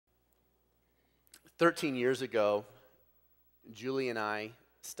13 years ago, Julie and I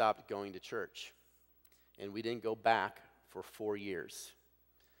stopped going to church, and we didn't go back for 4 years.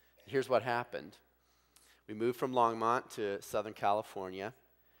 Here's what happened. We moved from Longmont to Southern California,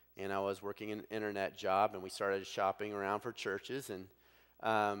 and I was working an internet job, and we started shopping around for churches, and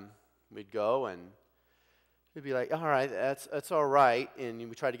we'd go, and we'd be like, all right, that's all right, and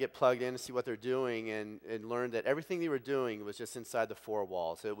we tried to get plugged in and see what they're doing, and learned that everything they were doing was just inside the four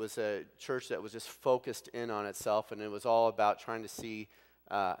walls. It was a church that was just focused in on itself, and it was all about trying to see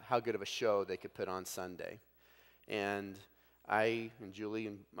how good of a show they could put on Sunday. And I and Julie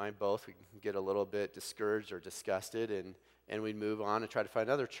and I both would get a little bit discouraged or disgusted, and we'd move on and try to find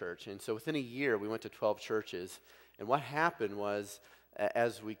another church. And so within a year, we went to 12 churches. And what happened was,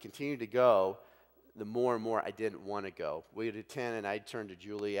 as we continued to go, the more and more I didn't want to go. We'd attend, and I'd turn to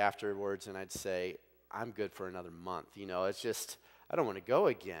Julie afterwards, and I'd say, I'm good for another month. You know, it's just, I don't want to go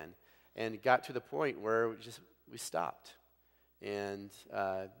again. And it got to the point where we stopped and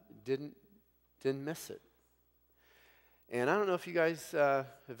didn't miss it. And I don't know if you guys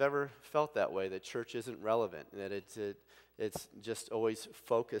have ever felt that way, that church isn't relevant, that it's just always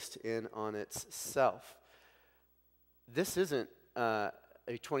focused in on itself. This isn't a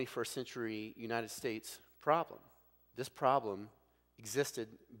 21st century United States problem. This problem existed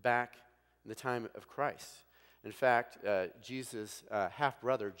back in the time of Christ. In fact, Jesus'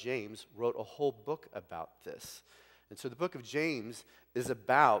 half-brother, James, wrote a whole book about this. And so the book of James is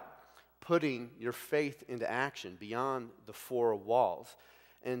about putting your faith into action beyond the four walls.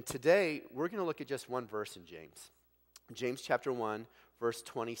 And today, we're going to look at just one verse in James. James chapter 1, verse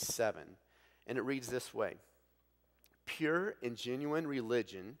 27. And it reads this way. Pure and genuine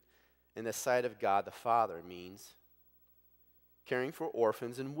religion in the sight of God the Father means caring for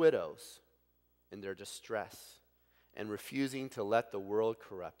orphans and widows in their distress and refusing to let the world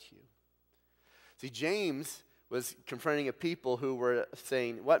corrupt you. See, James was confronting a people who were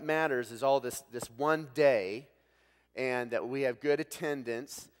saying, what matters is all this one day, and that we have good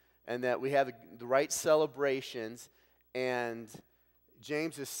attendance, and that we have the right celebrations. And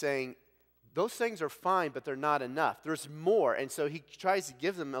James is saying, those things are fine, but they're not enough. There's more. And so he tries to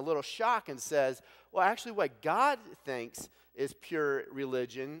give them a little shock and says, well, actually what God thinks is pure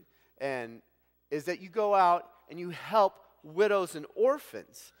religion and is that you go out and you help widows and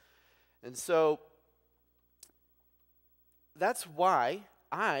orphans. And so that's why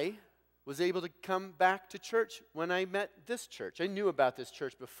I was able to come back to church when I met this church. I knew about this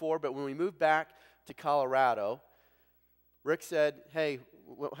church before, but when we moved back to Colorado, Rick said, hey,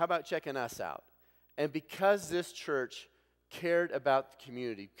 how about checking us out? And because this church cared about the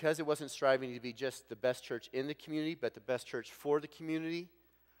community, because it wasn't striving to be just the best church in the community, but the best church for the community,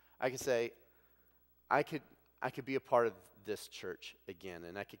 I could say, I could be a part of this church again,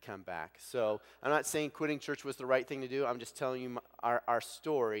 and I could come back. So I'm not saying quitting church was the right thing to do. I'm just telling you our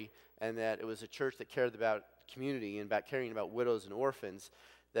story, and that it was a church that cared about community and about caring about widows and orphans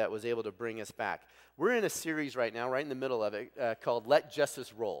that was able to bring us back. We're in a series right now, right in the middle of it, called Let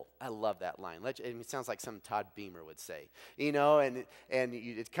Justice Roll. I love that line. It sounds like something Todd Beamer would say. You know, and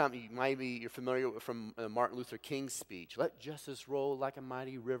you're familiar with from Martin Luther King's speech, let justice roll like a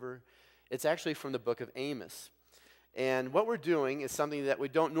mighty river. It's actually from the book of Amos. And what we're doing is something that we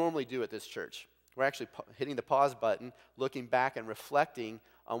don't normally do at this church. We're actually hitting the pause button, looking back and reflecting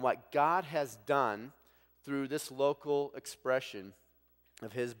on what God has done through this local expression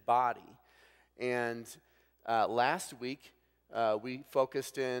of his body. And last week, we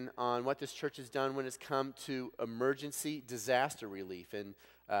focused in on what this church has done when it's come to emergency disaster relief. And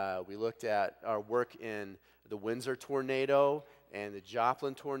we looked at our work in the Windsor tornado and the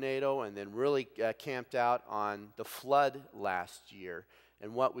Joplin tornado, and then really camped out on the flood last year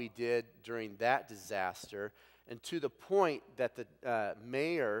and what we did during that disaster, and to the point that the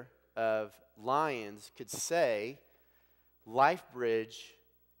mayor of Lyons could say, LifeBRidge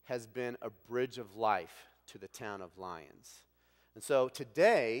has been a bridge of life to the town of Lyons. And so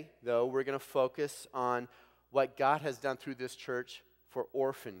today, though, we're going to focus on what God has done through this church for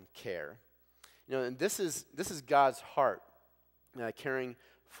orphan care. You know, and this is God's heart, caring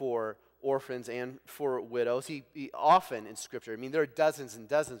for orphans and for widows. He often in Scripture, I mean, there are dozens and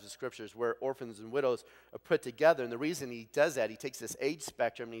dozens of Scriptures where orphans and widows are put together. And the reason he does that, he takes this age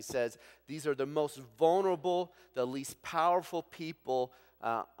spectrum and he says, these are the most vulnerable, the least powerful people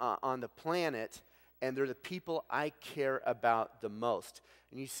on the planet, and they're the people I care about the most.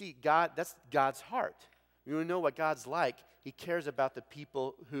 And you see, God, that's God's heart. You want to know what God's like? He cares about the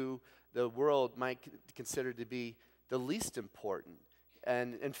people who the world might consider to be the least important.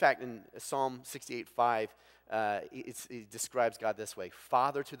 And in fact, in Psalm 68:5, it describes God this way: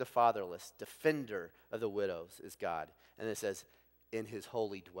 Father to the fatherless, defender of the widows is God. And it says, in his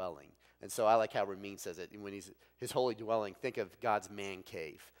holy dwelling. And so I like how Ramin says it. When he's his holy dwelling, think of God's man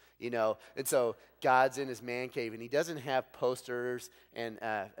cave. And so God's in his man cave, and he doesn't have posters and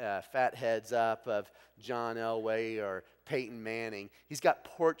fat heads up of John Elway or Peyton Manning. He's got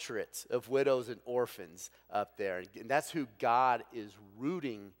portraits of widows and orphans up there, and that's who God is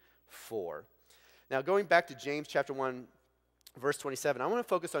rooting for. Now, going back to James chapter 1, verse 27, I want to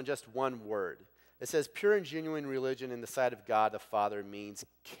focus on just one word. It says, pure and genuine religion in the sight of God the Father means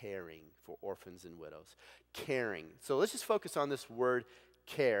caring for orphans and widows. Caring. So let's just focus on this word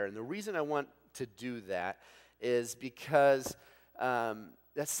care. And the reason I want to do that is because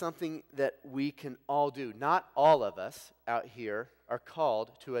that's something that we can all do. Not all of us out here are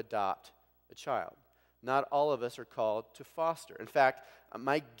called to adopt a child. Not all of us are called to foster. In fact,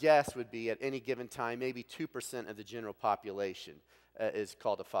 my guess would be at any given time, maybe 2% of the general population is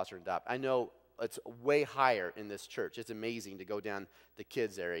called to foster and adopt. I know it's way higher in this church. It's amazing to go down the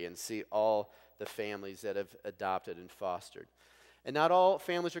kids area and see all the families that have adopted and fostered. And not all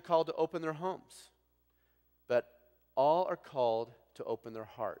families are called to open their homes, but all are called to open their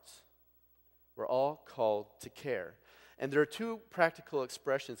hearts. We're all called to care. And there are two practical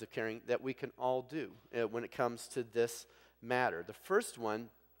expressions of caring that we can all do when it comes to this matter. The first one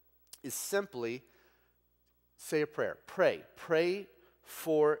is simply say a prayer. Pray. Pray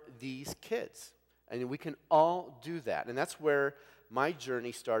for these kids. And we can all do that. And that's where my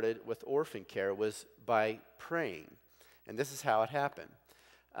journey started with orphan care, was by praying. And this is how it happened.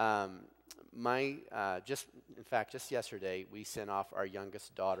 Just yesterday, we sent off our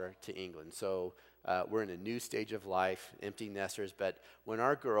youngest daughter to England. So we're in a new stage of life, empty nesters. But when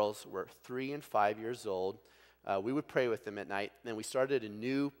our girls were 3 and 5 years old, we would pray with them at night. And we started a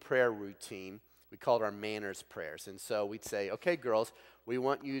new prayer routine. We called our manners prayers. And so we'd say, okay, girls, we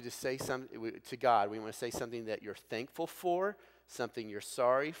want you to say something to God. We want to say something that you're thankful for, something you're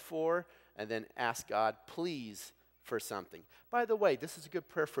sorry for, and then ask God, please, for something. By the way, this is a good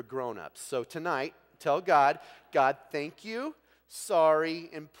prayer for grown-ups. So tonight, tell God, God, thank you, sorry,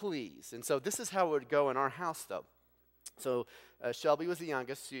 and please. And so this is how it would go in our house, though. So Shelby was the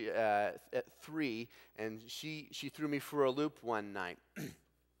youngest at 3, and she threw me for a loop one night.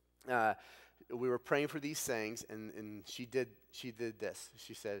 We were praying for these things, and she did this.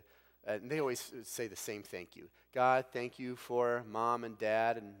 She said, and they always say the same thank you. God, thank you for Mom and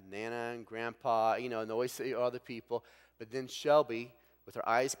Dad and Nana and Grandpa, and they always say other people. But then Shelby, with her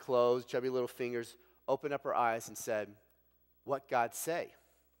eyes closed, chubby little fingers, opened up her eyes and said, what God say?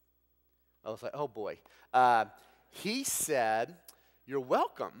 I was like, oh boy. He said, you're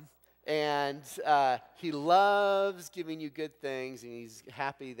welcome. And he loves giving you good things, and he's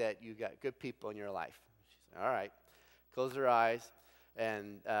happy that you got good people in your life. She said, all right. Close her eyes,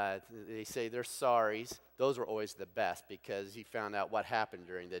 and they say their sorries. Those were always the best because he found out what happened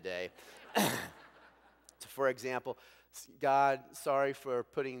during the day. So for example, God, sorry for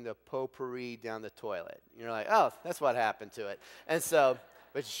putting the potpourri down the toilet. And you're like, oh, that's what happened to it. And so,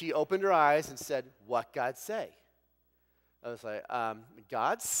 but she opened her eyes and said, what God say? I was like,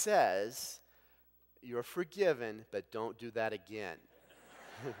 God says you're forgiven, but don't do that again.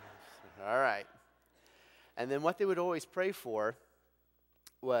 All right. And then what they would always pray for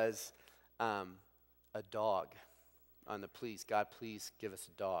was a dog on the please. God, please give us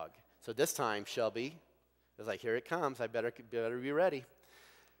a dog. So this time, Shelby was like, here it comes. I better be ready.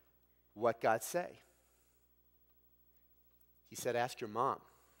 What God say? He said, ask your mom.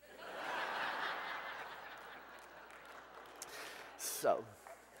 So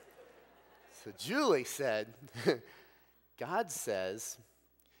Julie said, God says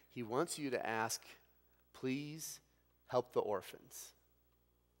he wants you to ask, please help the orphans.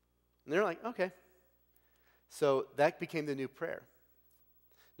 And they're like, okay. So that became the new prayer.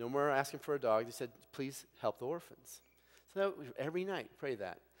 No more asking for a dog. They said, please help the orphans. So every night, pray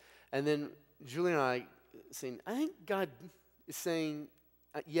that. And then Julie and I saying, I think God is saying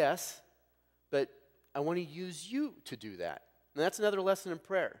yes, but I want to use you to do that. And that's another lesson in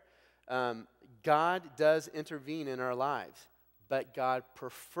prayer. God does intervene in our lives, but God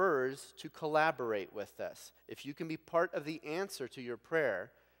prefers to collaborate with us. If you can be part of the answer to your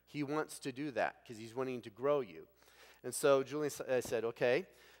prayer, he wants to do that because he's wanting to grow you. And so Julie said, okay,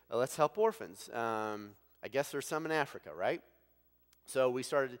 let's help orphans. I guess there's some in Africa, right? So we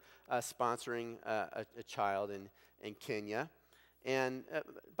started sponsoring a child in Kenya. And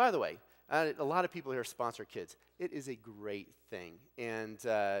by the way, a lot of people here sponsor kids. It is a great thing. And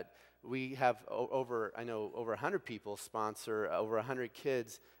we have over 100 people sponsor over 100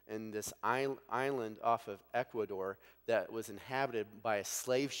 kids in this island off of Ecuador that was inhabited by a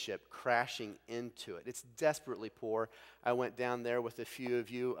slave ship crashing into it. It's desperately poor. I went down there with a few of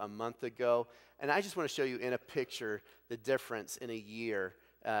you a month ago, and I just want to show you in a picture the difference in a year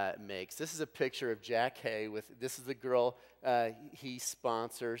makes. This is a picture of Jack Hay this is the girl he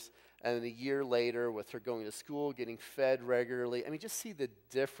sponsors, and a year later with her going to school, getting fed regularly. I mean, just see the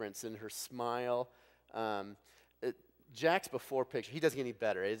difference in her smile. Jack's before picture, he doesn't get any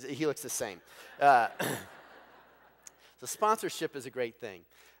better. He looks the same. So sponsorship is a great thing.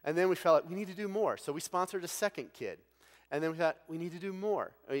 And then we felt like we need to do more. So we sponsored a second kid. And then we thought, we need to do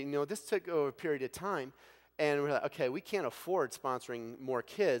more. This took over a period of time. And we're like, okay, we can't afford sponsoring more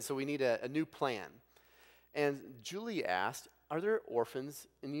kids, so we need a new plan. And Julie asked, are there orphans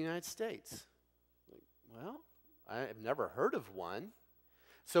in the United States? Well, I've never heard of one.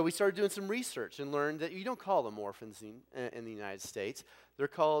 So we started doing some research and learned that you don't call them orphans in the United States. They're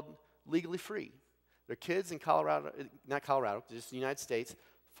called legally free. They're kids in just the United States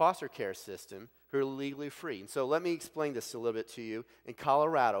foster care system who are legally free. And so let me explain this a little bit to you. In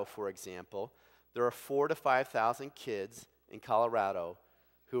Colorado, for example, there are 4,000 to 5,000 kids in Colorado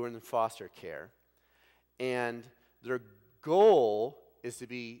who are in foster care. And their goal is to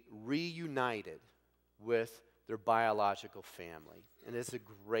be reunited with their biological family. And it's a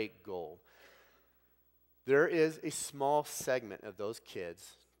great goal. There is a small segment of those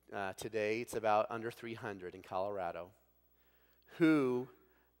kids, today it's about under 300 in Colorado, who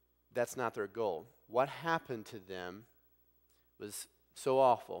that's not their goal. What happened to them was so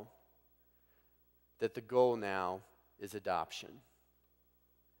awful that the goal now is adoption.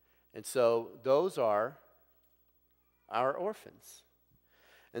 And so those are our orphans.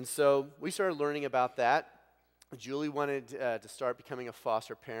 And so we started learning about that. Julie wanted to start becoming a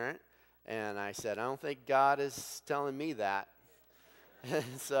foster parent, and I said, I don't think God is telling me that.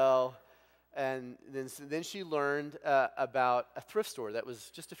 And then she learned about a thrift store that was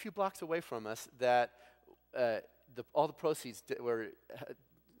just a few blocks away from us that all the proceeds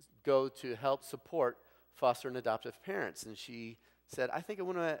go to help support foster and adoptive parents. And she said, I think I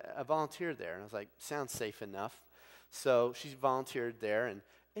want to volunteer there. And I was like, sounds safe enough. So she volunteered there, and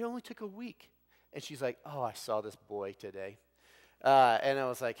it only took a week. And she's like, oh, I saw this boy today. And I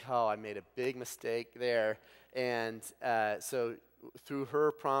was like, oh, I made a big mistake there. And so through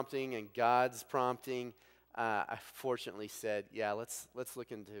her prompting and God's prompting, I fortunately said, yeah, let's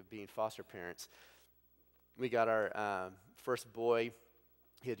look into being foster parents. We got our first boy.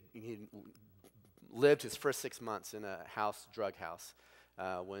 He lived his first 6 months in a drug house.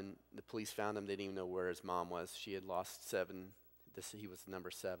 When the police found him, they didn't even know where his mom was. She had lost 7. He was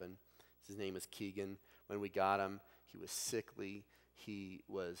number 7. His name was Keegan. When we got him, he was sickly. He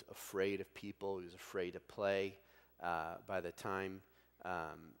was afraid of people. He was afraid to play. By the time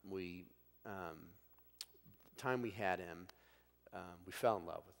we had him, we fell in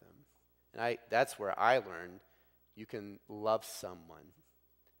love with him. And that's where I learned you can love someone,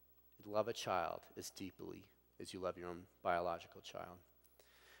 love a child as deeply as you love your own biological child.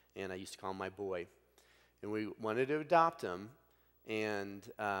 And I used to call him my boy. And we wanted to adopt him, and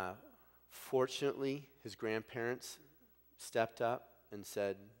fortunately, his grandparents stepped up and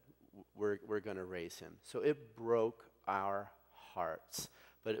said, we're going to raise him. So it broke our hearts,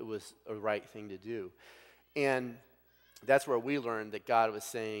 but it was a right thing to do. And that's where we learned that God was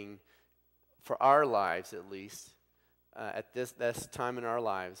saying, for our lives at least, at this time in our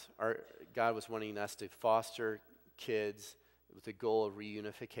lives, God was wanting us to foster kids with the goal of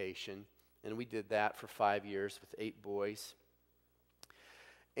reunification. And we did that for 5 years with 8 boys.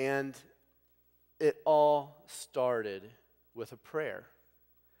 And it all started with a prayer.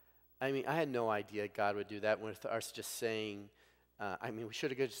 I mean, I had no idea God would do that with us just saying, we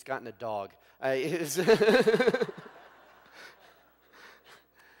should have just gotten a dog.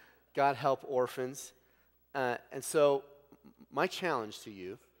 God help orphans. And so my challenge to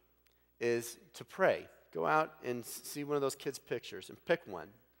you is to pray. Go out and see one of those kids' pictures and pick one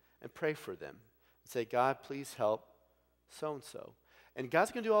and pray for them. And say, God, please help so-and-so. And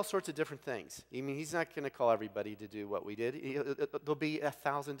God's going to do all sorts of different things. I mean, he's not going to call everybody to do what we did. There'll be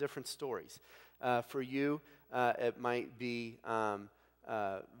 1,000 different stories. For you, it might be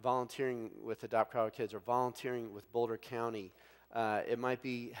volunteering with Adopt Colorado Kids or volunteering with Boulder County. It might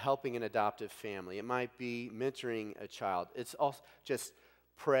be helping an adoptive family. It might be mentoring a child. It's also just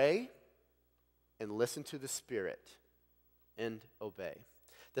pray and listen to the Spirit and obey.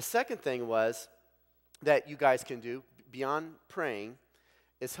 The second thing was that you guys can do beyond praying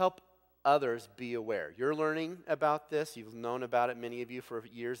is help others be aware. You're learning about this. You've known about it, many of you, for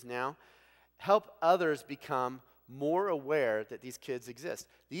years now. Help others become more aware that these kids exist.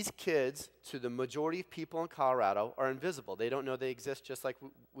 These kids, to the majority of people in Colorado, are invisible. They don't know they exist, just like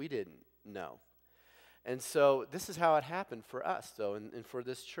we didn't know. And so this is how it happened for us, though, and for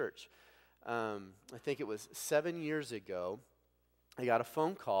this church. I think it was 7 years ago, I got a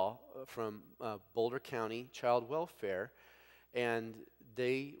phone call from Boulder County Child Welfare, and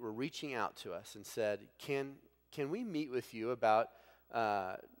they were reaching out to us and said, can we meet with you about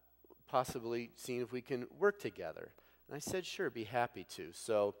possibly seeing if we can work together? And I said, sure, be happy to.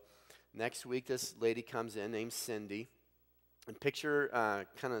 So next week, this lady comes in named Cindy, and picture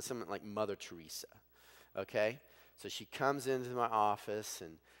kind of something like Mother Teresa, okay? So she comes into my office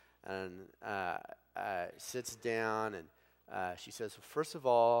and sits down, and she says, well, first of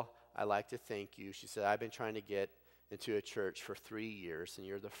all, I'd like to thank you. She said, I've been trying to get into a church for 3 years, and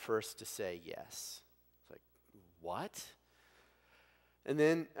you're the first to say yes. It's like, what? And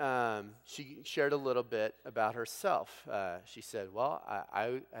then she shared a little bit about herself. She said, well,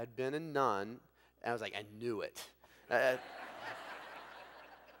 I had been a nun, and I was like, I knew it.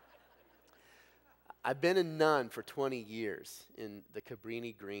 I've been a nun for 20 years in the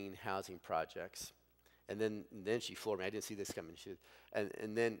Cabrini Green housing projects. And then she floored me. I didn't see this coming.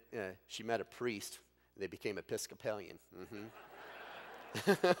 And then she met a priest. They became Episcopalian.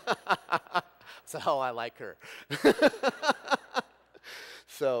 So I like her.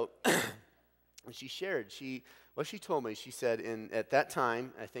 So she shared. What she told me, she said, at that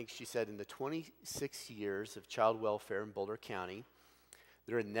time, I think she said in the 26 years of child welfare in Boulder County,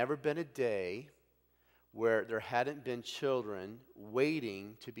 there had never been a day where there hadn't been children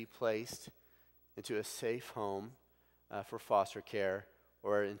waiting to be placed into a safe home for foster care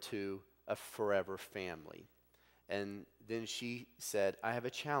or into a forever family. And then she said, I have a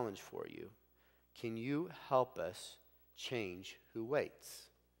challenge for you. Can you help us change who waits?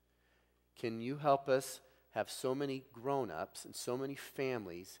 Can you help us have so many grown-ups and so many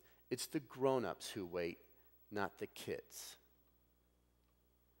families? It's the grown-ups who wait, not the kids.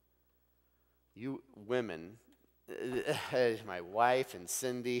 You women, my wife and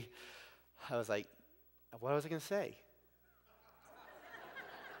Cindy, I was like, what was I going to say?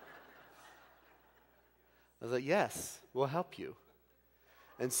 I was like, yes, we'll help you.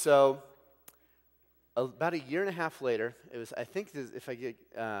 And so about a year and a half later, it was, I think this, if I get,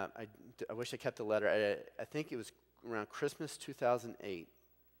 I wish I kept the letter. I think it was around Christmas 2008.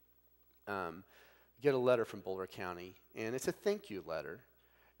 Get a letter from Boulder County, and it's a thank you letter.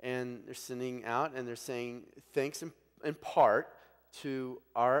 And they're sending out, and they're saying, thanks in part to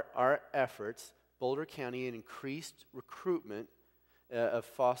our efforts, Boulder County had increased recruitment of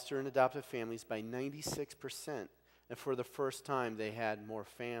foster and adoptive families by 96%. And for the first time, they had more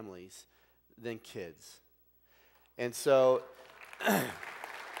families than kids. And so,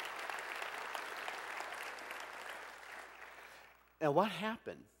 and what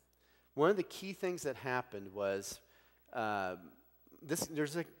happened? One of the key things that happened was,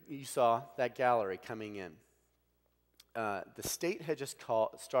 you saw that gallery coming in. The state had just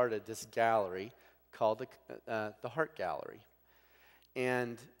started this gallery called the Heart Gallery.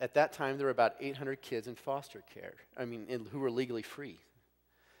 And at that time, there were about 800 kids in foster care, who were legally free.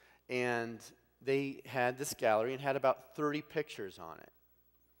 And they had this gallery and had about 30 pictures on it.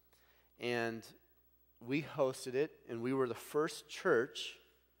 And we hosted it, and we were the first church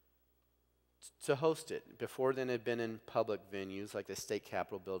to host it. Before then, it had been in public venues like the state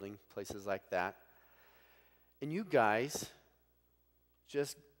capitol building, places like that. And you guys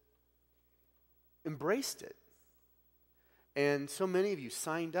just embraced it. And so many of you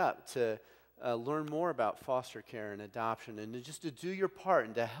signed up to learn more about foster care and adoption, and just to do your part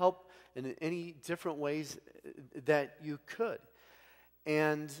and to help in any different ways that you could.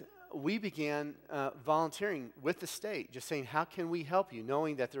 And we began volunteering with the state, just saying, how can we help you,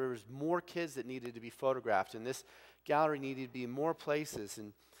 knowing that there was more kids that needed to be photographed, and this gallery needed to be in more places.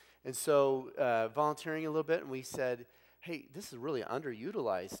 And so volunteering a little bit, and we said, hey, this is a really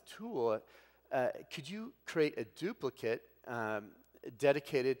underutilized tool. Could you create a duplicate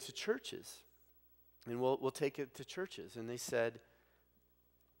dedicated to churches? And we'll take it to churches. And they said,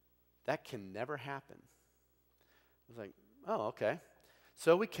 that can never happen. I was like, oh, okay.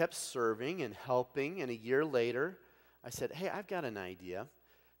 So we kept serving and helping, and a year later, I said, hey, I've got an idea.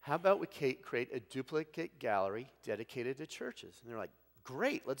 How about we create a duplicate gallery dedicated to churches? And they're like,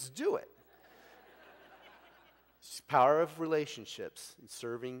 great, let's do it. It's the power of relationships and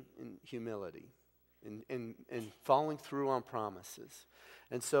serving in humility and following through on promises.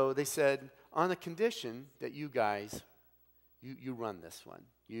 And so they said, on the condition that you guys, you run this one.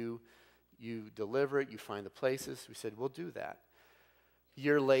 You you deliver it, you find the places. We said, we'll do that. A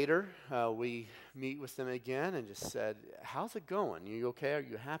year later, we meet with them again and just said, how's it going? Are you okay? Are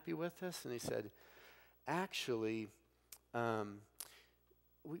you happy with this? And they said, actually, could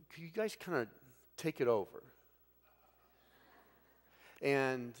you guys kind of take it over?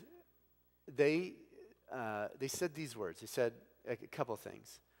 And they said these words. They said a couple of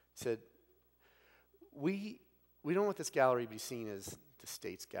things. They said, we don't want this gallery to be seen as the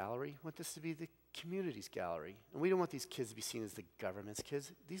state's gallery. We want this to be the community's gallery. And we don't want these kids to be seen as the government's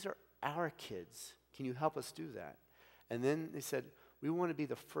kids. These are our kids. Can you help us do that? And then they said, we want to be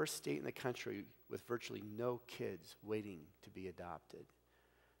the first state in the country with virtually no kids waiting to be adopted.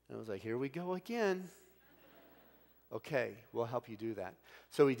 And I was like, here we go again. Okay, we'll help you do that.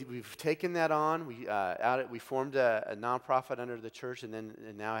 So we've taken that on. We formed a nonprofit under the church,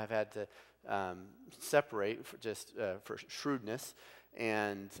 and now have had to separate for shrewdness.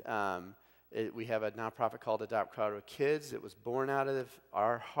 And we have a nonprofit called Adopt Colorado Kids. It was born out of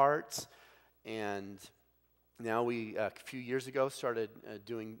our hearts, and now we a few years ago started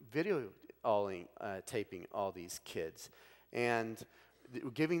doing video taping all these kids, and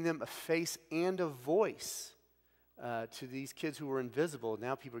giving them a face and a voice to these kids who were invisible.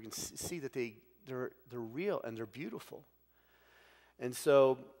 Now people can see that they're real and they're beautiful. And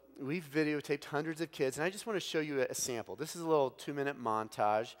so we've videotaped hundreds of kids, and I just want to show you a sample. This is a little 2-minute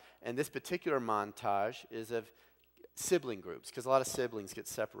montage, and this particular montage is of sibling groups, because a lot of siblings get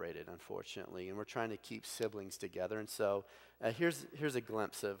separated, unfortunately, and we're trying to keep siblings together. And so here's a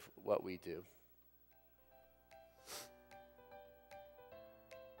glimpse of what we do.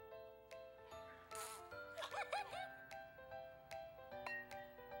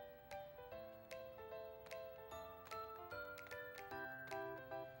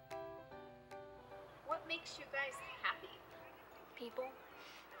 What makes you guys happy? People.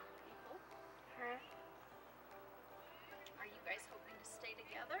 People? Her. Are you guys hoping to stay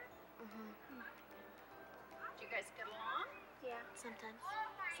together? Mm-hmm. Do you guys get along? Yeah, sometimes.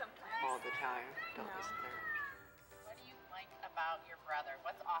 Sometimes. All the time. Don't No. listen to her. What do you like about your brother?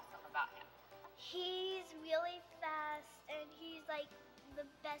 What's awesome about him? He's really fast, and he's like the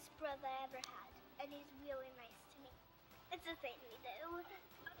best brother I ever had. And he's really nice to me. It's the thing we do.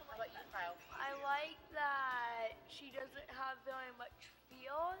 How about you, Kyle? I like that she doesn't have very much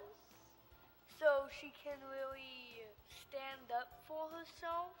feels, so she can really stand up for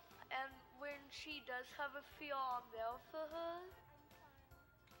herself. And when she does have a feel, I'm there for her.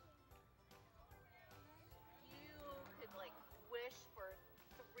 You could like wish for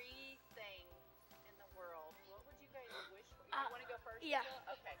 3 things in the world. What would you guys wish for? You want to go first? Yeah.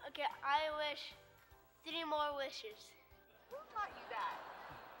 Angela? Okay. Okay, I wish 3 more wishes. Who taught you that?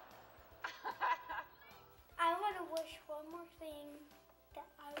 I want to wish one more thing, that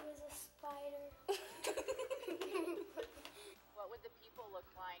I was a spider. What would the people look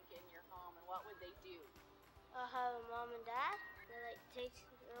like in your home, and what would they do? I'll have a mom and dad that takes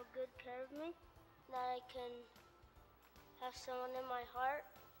real good care of me. That I can have someone in my heart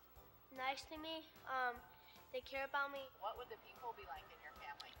nice to me. They care about me. What would the people be like in your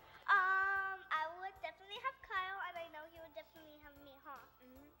family? I would definitely have Kyle, and I know he would definitely have me, huh?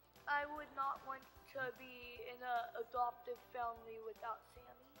 I would not want to be in an adoptive family without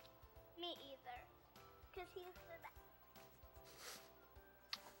Sammy. Me either, because he's the best.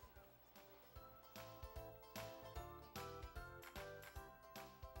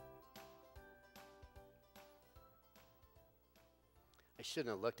 I shouldn't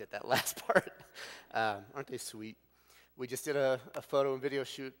have looked at that last part. Aren't they sweet? We just did a photo and video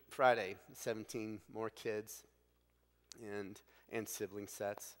shoot Friday, 17 more kids and sibling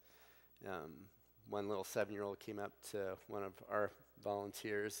sets. One little 7-year-old came up to one of our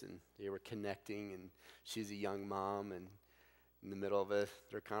volunteers, and they were connecting, and she's a young mom, and in the middle of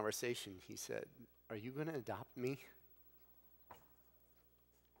their conversation, he said, "Are you going to adopt me?"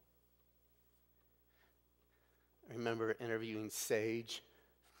 I remember interviewing Sage,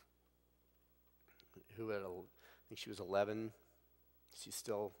 who had, I think she was 11. She's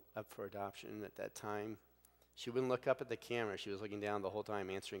still up for adoption at that time. She wouldn't look up at the camera. She was looking down the whole time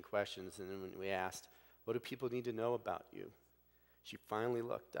answering questions. And then when we asked, "What do people need to know about you?" she finally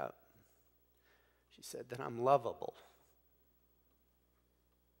looked up. She said, "That I'm lovable."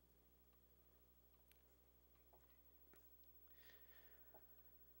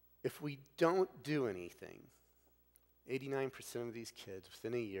 If we don't do anything, 89% of these kids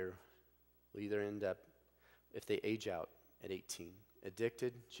within a year will either end up, if they age out at 18,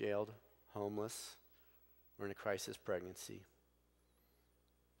 addicted, jailed, homeless, or in a crisis pregnancy.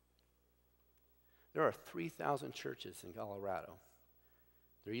 There are 3,000 churches in Colorado.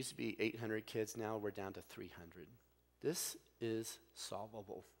 There used to be 800 kids, now we're down to 300. This is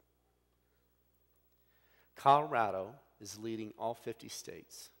solvable. Colorado is leading all 50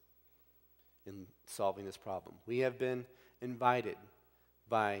 states in solving this problem. We have been invited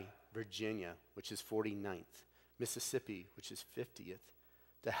by Virginia, which is 49th, Mississippi, which is 50th,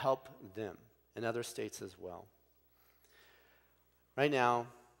 to help them, and other states as well. Right now,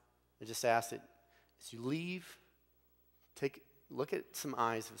 I just ask that as you leave, look at some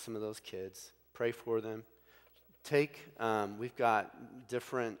eyes of some of those kids, pray for them. We've got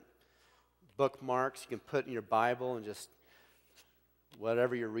different bookmarks you can put in your Bible and just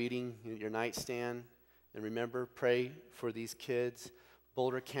whatever you're reading, your nightstand. And remember, pray for these kids.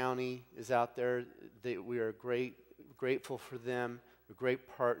 Boulder County is out there. We are grateful for them. We're great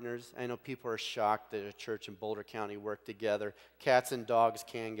partners. I know people are shocked that a church in Boulder County work together. Cats and dogs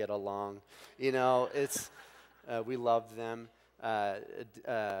can get along. You know, we love them.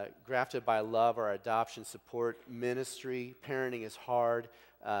 Grafted by Love, our adoption support ministry. Parenting is hard.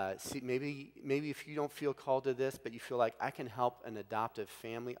 Maybe if you don't feel called to this, but you feel like I can help an adoptive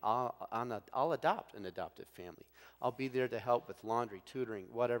family, I'll adopt an adoptive family. I'll be there to help with laundry, tutoring,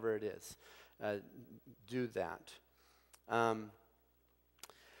 whatever it is. Do that.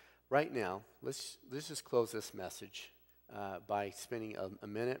 Right now, let's just close this message by spending a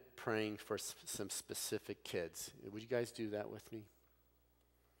minute praying for some specific kids. Would you guys do that with me?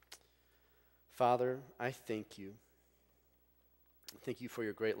 Father, I thank you. Thank you for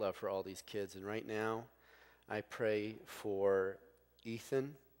your great love for all these kids. And right now, I pray for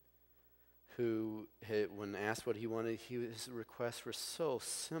Ethan, who when asked what he wanted, his requests were so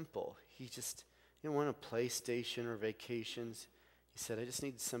simple. He didn't want a PlayStation or vacations. He said, I just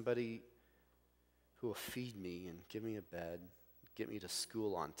need somebody who will feed me and give me a bed, get me to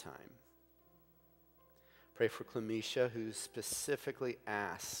school on time. Pray for Clemisha, who specifically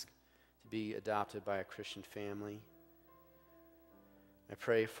asked to be adopted by a Christian family. I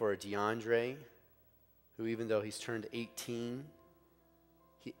pray for DeAndre, who even though he's turned 18,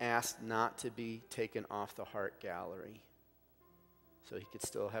 he asked not to be taken off the Heart Gallery so he could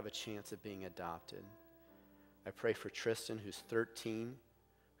still have a chance of being adopted. I pray for Tristan, who's 13,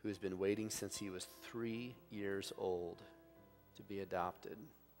 who has been waiting since he was 3 years old to be adopted.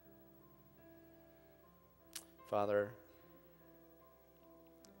 Father,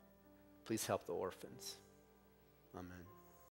 please help the orphans. Amen.